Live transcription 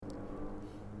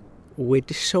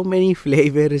with so many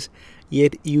flavors,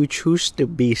 yet you choose to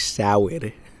be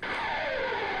sour.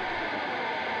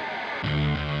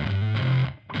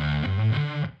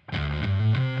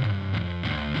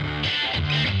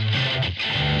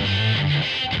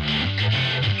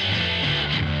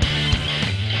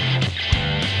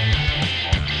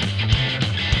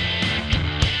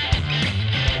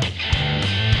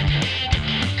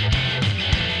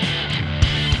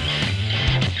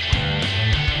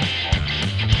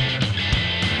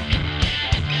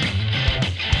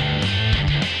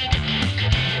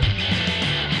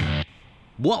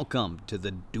 Welcome to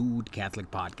the Dude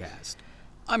Catholic Podcast.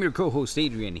 I'm your co-host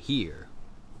Adrian here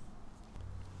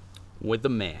with the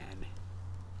man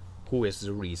who is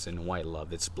the reason why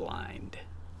love is blind.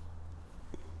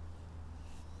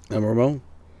 I'm Ramon.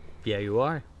 Yeah, you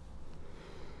are.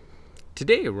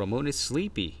 Today, Ramon is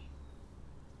sleepy.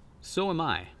 So am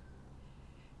I.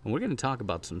 And we're going to talk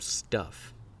about some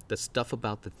stuff. The stuff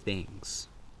about the things.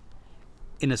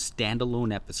 In a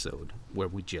standalone episode where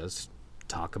we just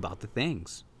talk about the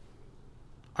things.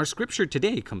 Our scripture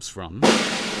today comes from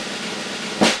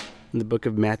In the book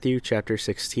of Matthew, chapter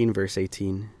 16, verse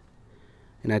 18.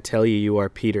 And I tell you, you are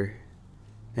Peter,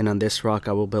 and on this rock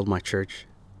I will build my church,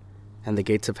 and the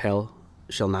gates of hell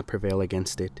shall not prevail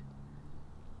against it.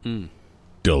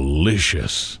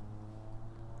 Delicious.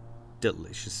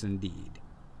 Delicious indeed.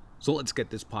 So let's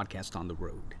get this podcast on the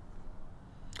road.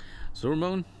 So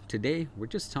Ramon, today we're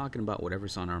just talking about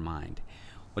whatever's on our mind.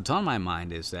 What's on my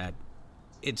mind is that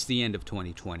it's the end of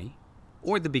 2020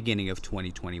 or the beginning of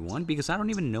 2021 because I don't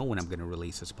even know when I'm going to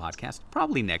release this podcast.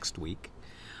 Probably next week.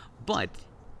 But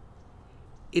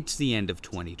it's the end of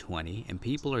 2020 and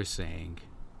people are saying,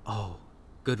 oh,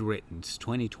 good riddance,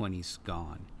 2020's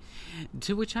gone.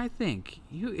 To which I think,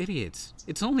 you idiots,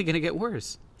 it's only going to get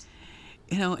worse.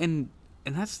 You know, and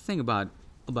that's the thing about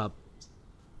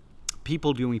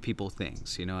people doing people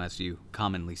things, you know, as you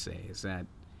commonly say, is that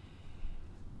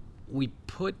we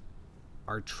put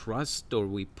our trust or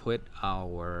we put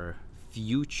our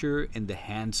future in the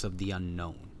hands of the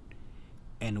unknown.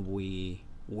 And we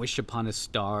wish upon a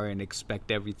star and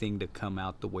expect everything to come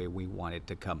out the way we want it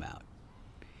to come out.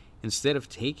 Instead of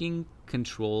taking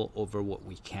control over what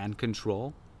we can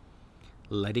control,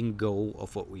 letting go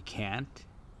of what we can't,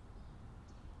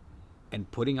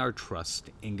 and putting our trust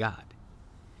in God.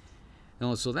 You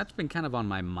know, so that's been kind of on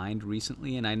my mind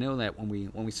recently, and I know that when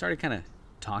we started kind of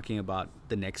talking about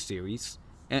the next series,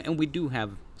 and we do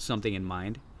have something in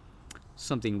mind,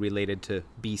 something related to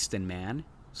Beast and Man,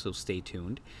 so stay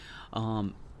tuned.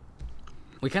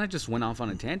 We kind of just went off on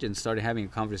a tangent, started having a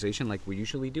conversation like we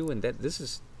usually do, and that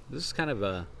this was kind of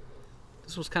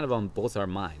on both our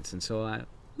minds, and so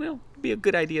it'd be a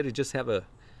good idea to just have a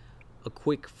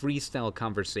quick freestyle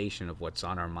conversation of what's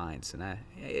on our minds, and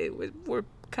we're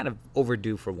kind of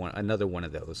overdue for another one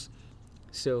of those.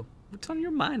 So, what's on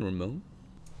your mind, Ramon?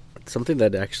 It's something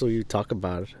that actually you talk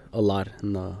about a lot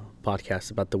in the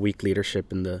podcast about the weak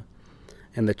leadership in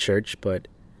the church, but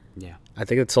yeah, I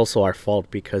think it's also our fault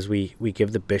because we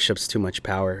give the bishops too much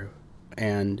power,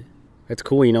 and it's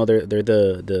cool, you know, they're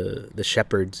the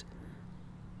shepherds,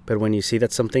 but when you see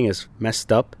that something is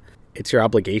messed up, it's your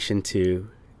obligation to.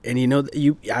 And you know,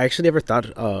 I actually never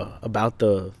thought about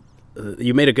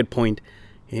you made a good point.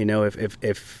 You know,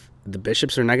 if the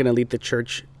bishops are not going to lead the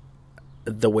church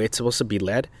the way it's supposed to be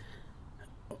led,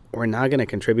 we're not going to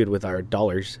contribute with our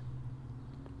dollars.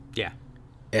 Yeah.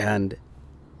 And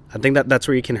I think that's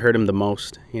where you can hurt them the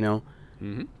most, you know,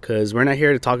 because we're not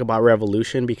here to talk about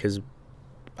revolution, because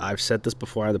I've said this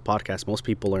before on the podcast, most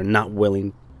people are not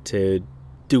willing to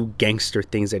do gangster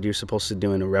things that you're supposed to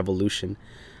do in a revolution.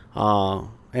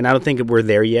 And I don't think we're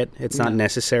there yet. It's not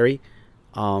necessary.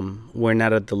 We're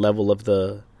not at the level of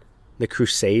the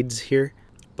Crusades here.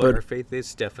 But our faith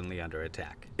is definitely under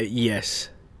attack. Yes,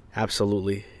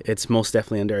 absolutely. It's most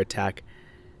definitely under attack.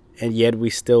 And yet we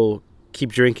still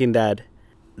keep drinking that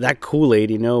Kool-Aid,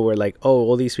 you know, where like, oh,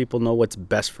 all these people know what's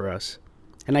best for us.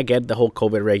 And I get the whole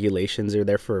COVID regulations are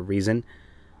there for a reason.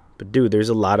 But dude, there's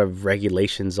a lot of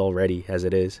regulations already as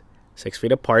it is. 6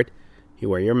 feet apart, you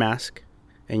wear your mask,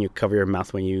 and you cover your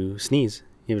mouth when you sneeze,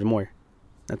 even more.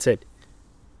 That's it.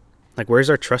 Like, where's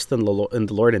our trust in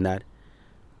the Lord in that?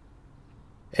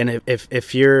 And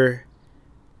if you're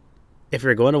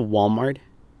going to Walmart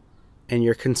and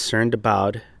you're concerned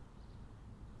about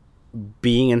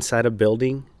being inside a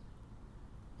building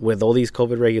with all these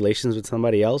COVID regulations with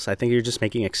somebody else, I think you're just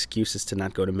making excuses to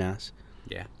not go to mass.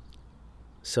 Yeah.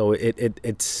 So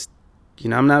it's, you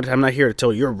know, I'm not here to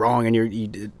tell you you're wrong,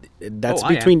 and that's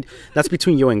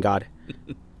between you and God.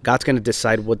 God's gonna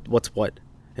decide what's what,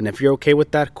 and if you're okay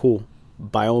with that, cool.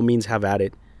 By all means, have at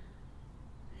it.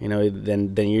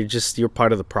 then you're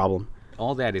part of the problem.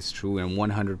 All that is true and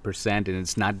 100%, and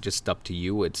it's not just up to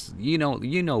you. It's you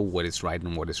know what is right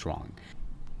and what is wrong.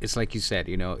 It's like you said,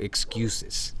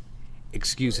 excuses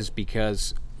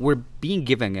because we're being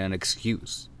given an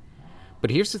excuse.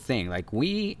 But here's the thing, like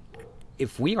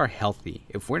if we are healthy,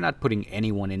 if we're not putting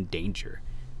anyone in danger,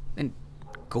 then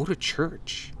go to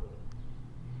church.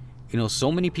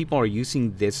 So many people are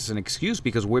using this as an excuse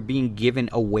because we're being given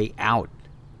a way out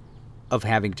of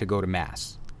having to go to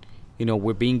mass.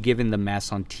 We're being given the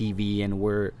mass on TV, and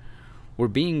we're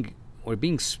being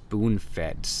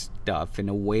spoon-fed stuff in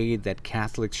a way that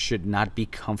Catholics should not be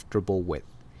comfortable with.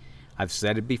 I've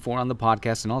said it before on the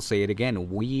podcast, and I'll say it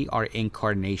again. We are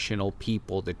incarnational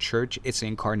people. The church is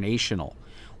incarnational.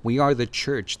 We are the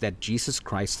church that Jesus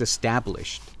Christ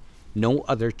established. No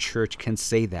other church can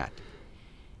say that.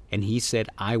 And he said,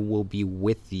 I will be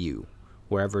with you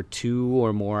wherever 2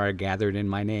 or more are gathered in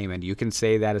my name. And you can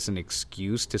say that as an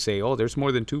excuse to say, oh, there's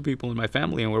more than 2 people in my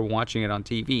family and we're watching it on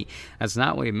TV. That's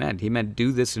not what he meant. He meant,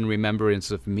 do this in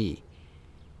remembrance of me.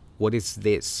 What is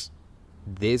this?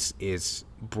 This is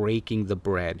breaking the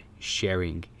bread,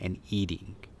 sharing, and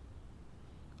eating.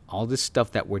 All this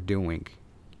stuff that we're doing,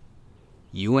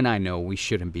 you and I know we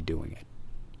shouldn't be doing it.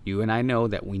 You and I know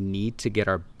that we need to get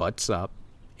our butts up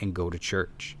and go to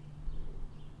church.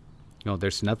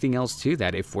 There's nothing else to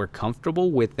that. If we're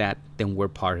comfortable with that, then we're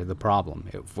part of the problem.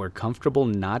 If we're comfortable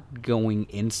not going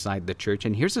inside the church,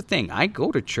 and here's the thing, I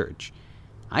go to church.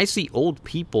 I see old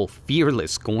people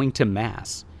fearless going to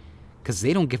mass because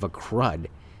they don't give a crud.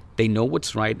 They know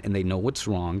what's right and they know what's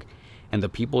wrong. And the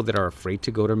people that are afraid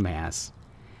to go to mass,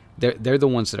 they're the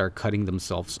ones that are cutting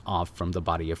themselves off from the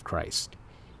body of Christ.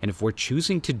 And if we're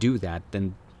choosing to do that,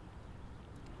 then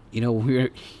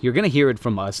you're going to hear it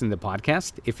from us in the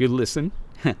podcast if you listen.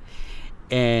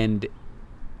 And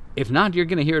if not, you're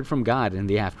going to hear it from God in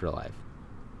the afterlife.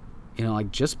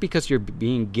 Just because you're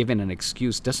being given an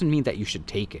excuse doesn't mean that you should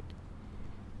take it.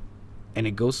 And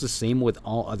it goes the same with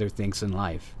all other things in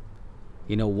life.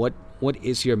 What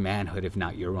is your manhood if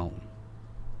not your own?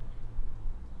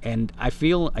 And I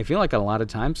feel like a lot of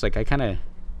times, like I kind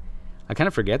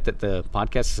of forget that the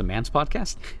podcast is a man's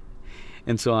podcast.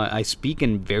 And so I speak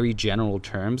in very general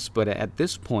terms, but at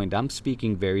this point, I'm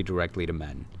speaking very directly to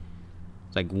men.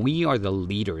 Like, we are the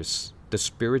leaders, the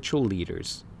spiritual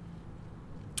leaders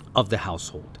of the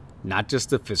household, not just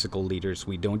the physical leaders.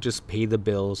 We don't just pay the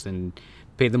bills and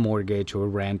pay the mortgage or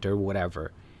rent or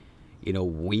whatever.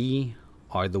 We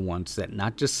are the ones that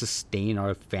not just sustain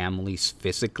our families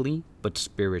physically, but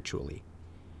spiritually.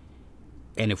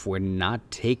 And if we're not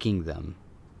taking them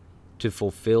to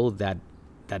fulfill that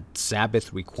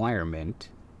Sabbath requirement,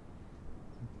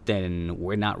 then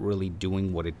we're not really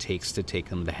doing what it takes to take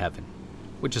them to heaven,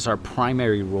 which is our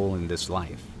primary role in this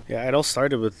life. Yeah, it all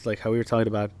started with like how we were talking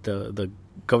about the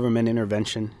government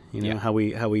intervention. How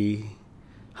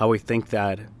we think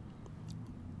that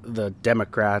the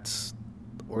Democrats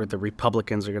or the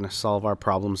Republicans are going to solve our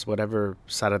problems, whatever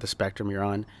side of the spectrum you're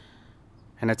on.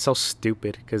 And it's so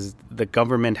stupid because the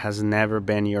government has never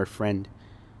been your friend.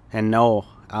 And no,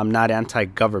 I'm not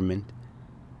anti-government.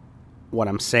 What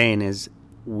I'm saying is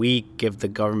we give the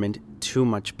government too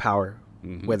much power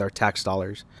with our tax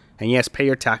dollars. And yes, pay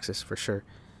your taxes for sure.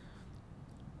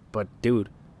 But dude,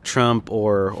 Trump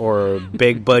or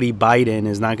Big Buddy Biden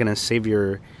is not going to save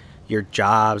your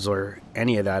jobs or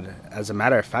any of that. As a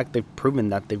matter of fact, they've proven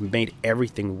that they've made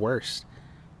everything worse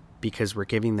because we're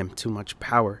giving them too much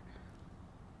power.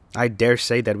 I dare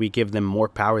say that we give them more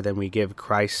power than we give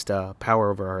Christ power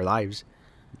over our lives.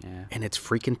 Yeah. And it's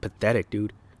freaking pathetic,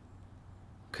 dude.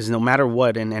 Because no matter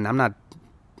what, and I'm not,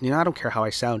 I don't care how I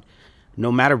sound.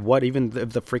 No matter what, even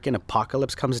if the freaking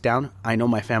apocalypse comes down, I know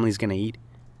my family's going to eat.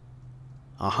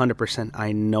 100%.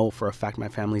 I know for a fact my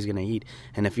family's going to eat.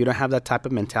 And if you don't have that type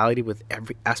of mentality with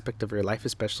every aspect of your life,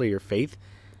 especially your faith,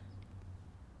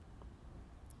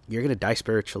 you're going to die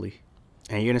spiritually.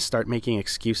 And you're going to start making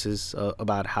excuses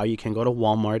about how you can go to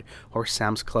Walmart or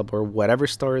Sam's Club or whatever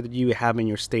store that you have in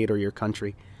your state or your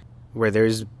country where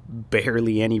there's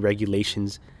barely any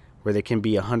regulations, where there can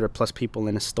be 100+ people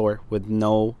in a store with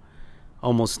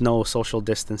almost no social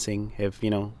distancing. If,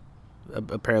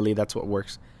 apparently that's what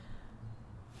works.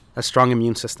 A strong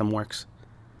immune system works.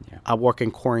 Yeah. I work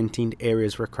in quarantined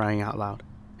areas, we're crying out loud.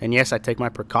 And yes, I take my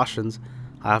precautions.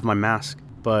 I have my mask.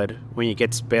 But when you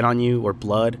get spit on you or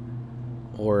blood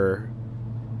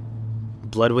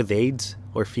with AIDS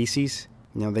or feces,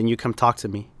 then you come talk to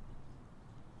me.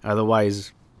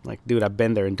 Otherwise, like, dude, I've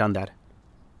been there and done that.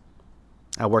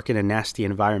 I work in a nasty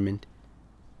environment.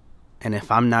 And if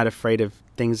I'm not afraid of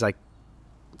things like,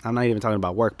 I'm not even talking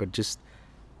about work, but just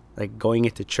like going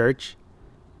into church,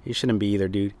 you shouldn't be either,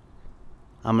 dude.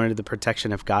 I'm under the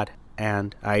protection of God,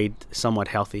 and I eat somewhat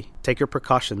healthy. Take your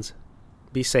precautions.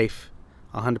 Be safe,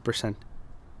 100%.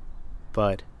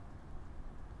 But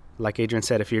like Adrian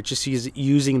said, if you're just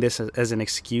using this as an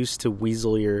excuse to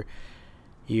weasel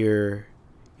your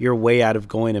way out of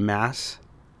going to mass,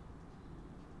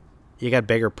 you got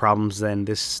bigger problems than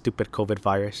this stupid COVID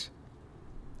virus.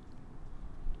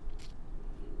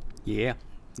 Yeah,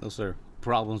 those are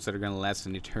problems that are going to last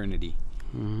an eternity.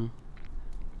 Mm-hmm.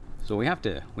 So we have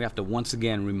to once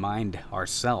again remind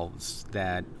ourselves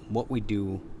that what we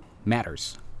do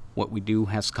matters. What we do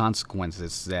has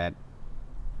consequences that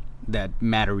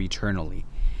matter eternally.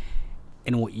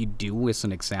 And what you do is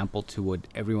an example to what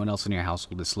everyone else in your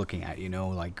household is looking at.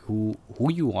 Like who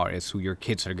you are is who your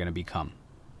kids are going to become.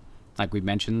 Like we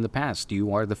mentioned in the past,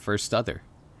 you are the first other.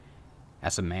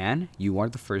 As a man, you are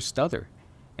the first other.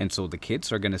 And so the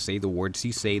kids are going to say the words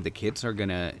you say. The kids are going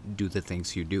to do the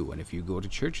things you do. And if you go to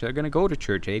church, they're going to go to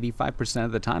church 85%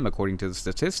 of the time, according to the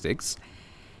statistics.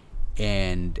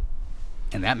 And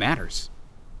that matters.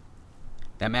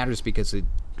 That matters because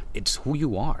it's who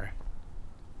you are.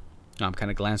 I'm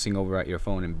kind of glancing over at your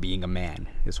phone, and being a man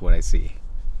is what I see.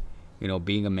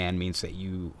 Being a man means that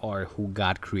you are who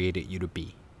God created you to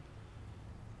be.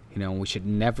 We should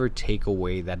never take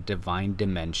away that divine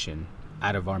dimension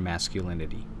out of our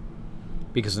masculinity.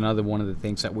 Because another one of the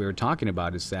things that we were talking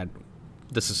about is that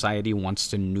the society wants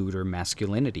to neuter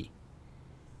masculinity.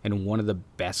 And one of the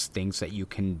best things that you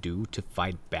can do to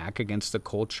fight back against the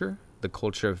culture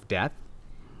of death,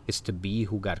 is to be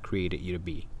who God created you to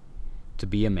be. To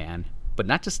be a man, but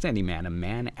not just any man, a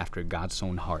man after God's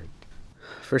own heart.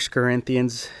 1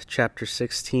 Corinthians chapter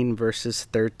 16, verses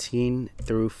 13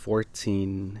 through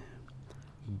 14.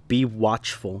 Be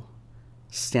watchful,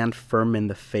 stand firm in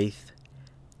the faith,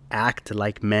 act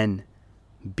like men,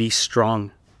 be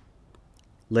strong.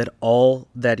 Let all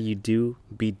that you do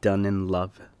be done in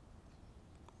love.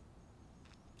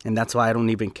 And that's why I don't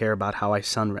even care about how I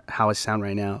sound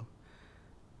right now.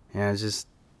 And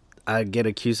I get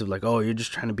accused of like, oh, you're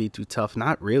just trying to be too tough.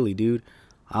 Not really, dude.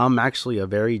 I'm actually a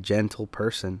very gentle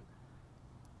person.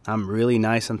 I'm really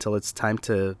nice until it's time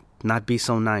to not be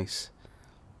so nice.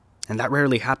 And that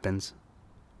rarely happens.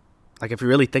 Like, if you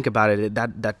really think about it,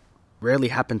 that rarely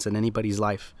happens in anybody's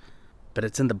life. But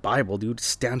it's in the Bible, dude.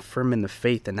 Stand firm in the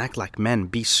faith and act like men.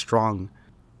 Be strong.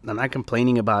 I'm not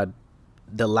complaining about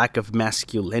the lack of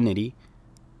masculinity.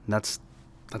 That's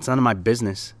none of my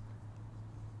business.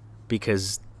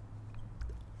 Because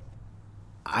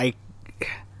it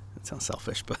sounds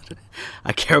selfish, but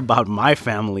I care about my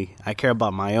family. I care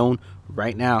about my own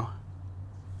right now.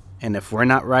 And if we're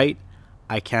not right,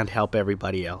 I can't help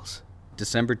everybody else.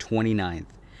 December 29th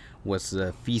was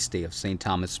the feast day of St.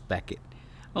 Thomas Becket.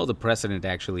 Oh, the president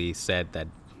actually said that,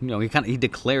 he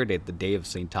declared it the day of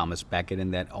St. Thomas Becket,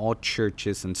 and that all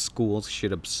churches and schools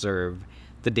should observe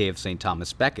the day of St.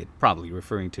 Thomas Becket, probably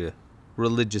referring to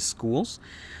religious schools.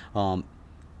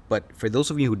 But for those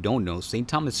of you who don't know, St.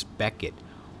 Thomas Becket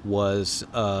was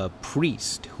a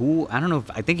priest who,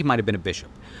 I think he might have been a bishop,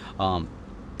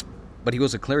 but he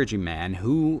was a clergyman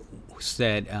who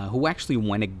actually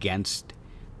went against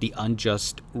the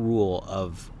unjust rule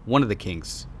of one of the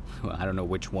kings. I don't know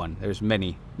which one. There's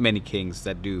many kings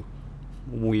that do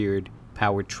weird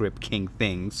power trip king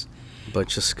things.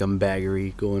 Bunch of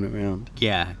scumbaggery going around.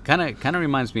 Yeah, kind of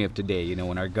reminds me of today,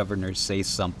 when our governors say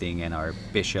something and our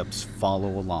bishops follow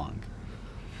along.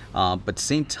 But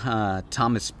St.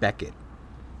 Thomas Becket,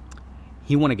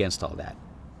 he went against all that.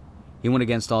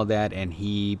 And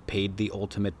he paid the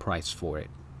ultimate price for it.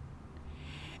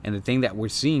 And the thing that we're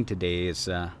seeing today is,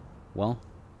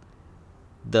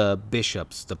 the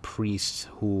bishops, the priests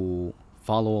who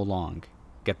follow along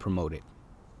get promoted.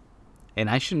 And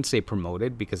I shouldn't say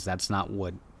promoted, because that's not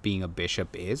what being a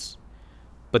bishop is,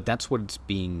 but that's what it's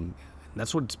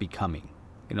becoming,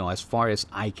 as far as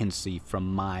I can see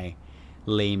from my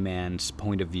layman's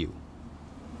point of view.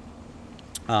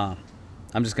 I'm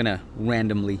just going to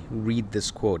randomly read this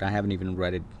quote. I haven't even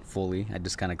read it fully. I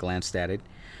just kind of glanced at it.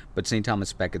 But St.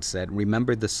 Thomas Becket said,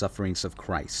 "Remember the sufferings of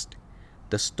Christ,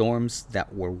 the storms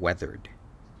that were weathered,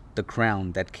 the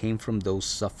crown that came from those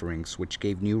sufferings which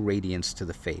gave new radiance to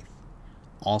the faith.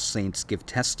 All saints give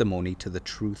testimony to the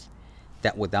truth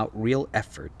that without real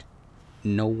effort,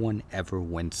 no one ever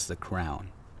wins the crown."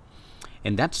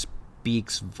 And that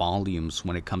speaks volumes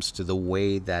when it comes to the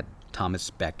way that Thomas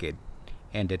Becket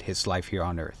ended his life here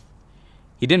on earth.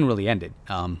 He didn't really end it.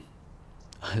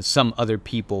 Some other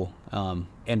people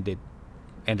ended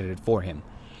it for him.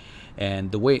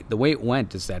 And the way it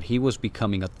went is that he was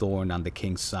becoming a thorn on the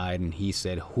king's side, and he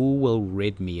said, "Who will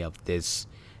rid me of this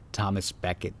Thomas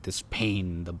Becket, this pain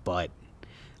in the butt?"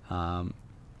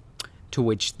 To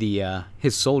which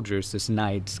his soldiers, his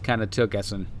knights, kind of took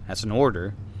as an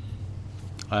order,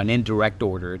 an indirect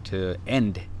order to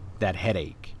end that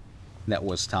headache that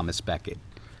was Thomas Becket.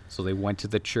 So they went to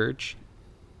the church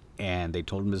and they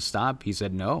told him to stop. He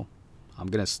said, "No, I'm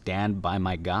going to stand by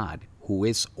my God who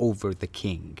is over the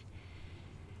king."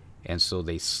 And so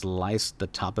they sliced the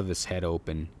top of his head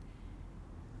open,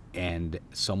 and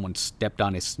someone stepped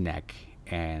on his neck,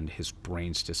 and his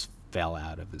brains just fell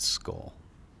out of his skull.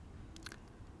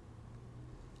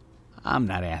 I'm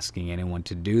not asking anyone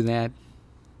to do that.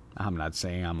 I'm not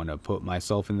saying I'm going to put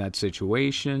myself in that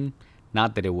situation.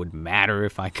 Not that it would matter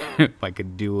if I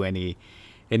could do any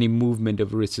movement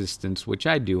of resistance, which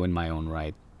I do in my own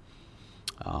right.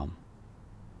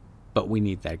 But we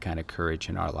need that kind of courage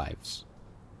in our lives.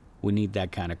 We need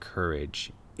that kind of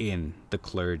courage in the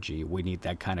clergy. We need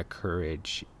that kind of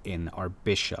courage in our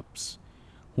bishops,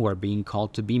 who are being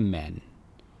called to be men,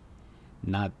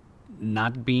 not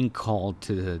being called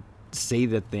to say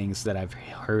the things that I've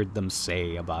heard them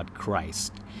say about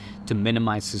Christ, to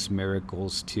minimize his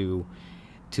miracles, to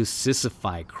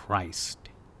sissiffy Christ.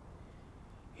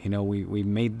 You know, we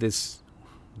made this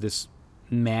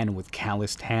man with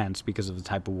calloused hands because of the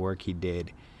type of work he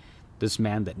did. This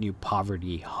man that knew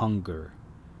poverty, hunger,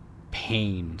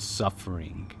 pain,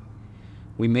 suffering.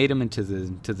 We made him into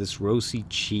this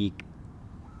rosy-cheeked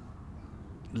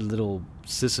little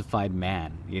sissified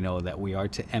man, you know, that we are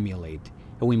to emulate.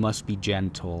 And we must be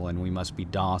gentle, and we must be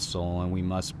docile, and we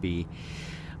must be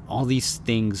all these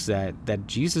things that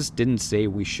Jesus didn't say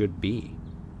we should be.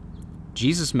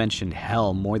 Jesus mentioned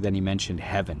hell more than he mentioned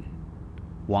heaven.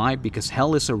 Why? Because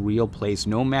hell is a real place,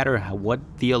 no matter what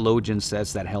theologian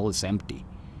says that hell is empty.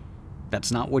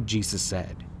 That's not what Jesus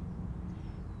said.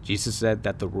 Jesus said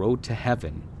that the road to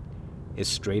heaven is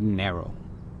straight and narrow,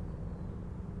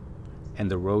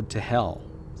 and the road to hell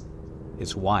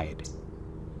is wide.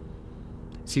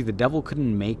 See, the devil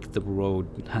couldn't make the road,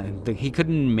 he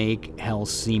couldn't make hell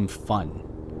seem fun.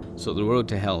 So the road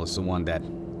to hell is the one that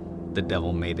the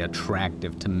devil made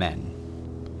attractive to men.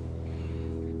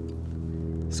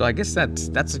 So I guess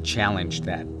that's a challenge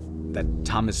that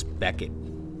Thomas Becket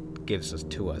gives us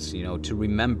to us, you know, to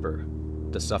remember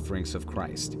the sufferings of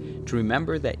Christ, to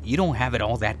remember that you don't have it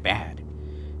all that bad,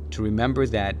 to remember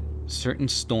that certain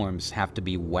storms have to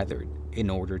be weathered in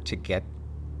order to get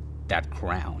that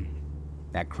crown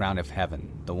of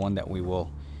heaven, the one that we will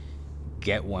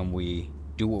get when we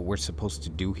do what we're supposed to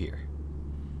do here.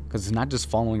 Because it's not just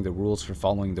following the rules for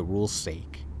following the rules'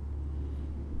 sake.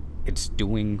 It's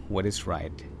doing what is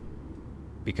right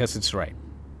because it's right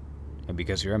and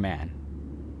because you're a man.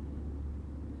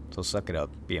 So suck it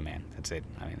up, be a man. That's it.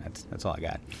 I mean, that's all I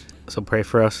got. So pray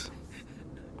for us.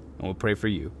 And we'll pray for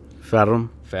you.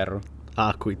 Ferrum Ferro.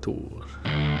 Aquitur.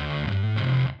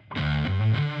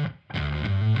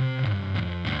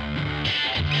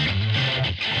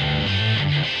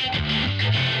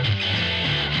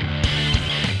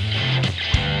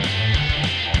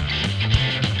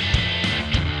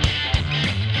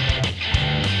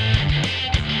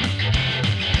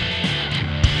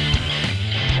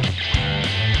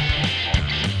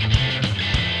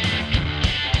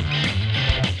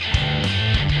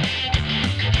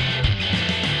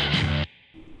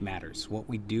 Matters. What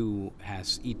we do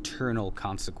has eternal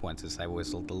consequences. I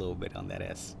whistled a little bit on that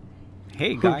S.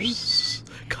 Hey guys.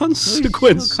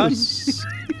 Consequences.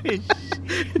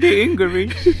 The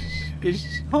English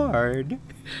is hard.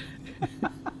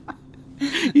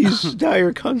 These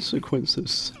dire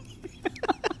consequences.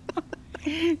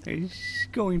 There's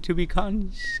going to be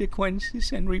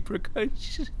consequences and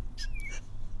repercussions.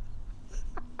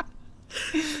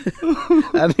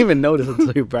 I didn't even notice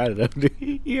until you brought it up,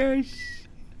 dude. Yes.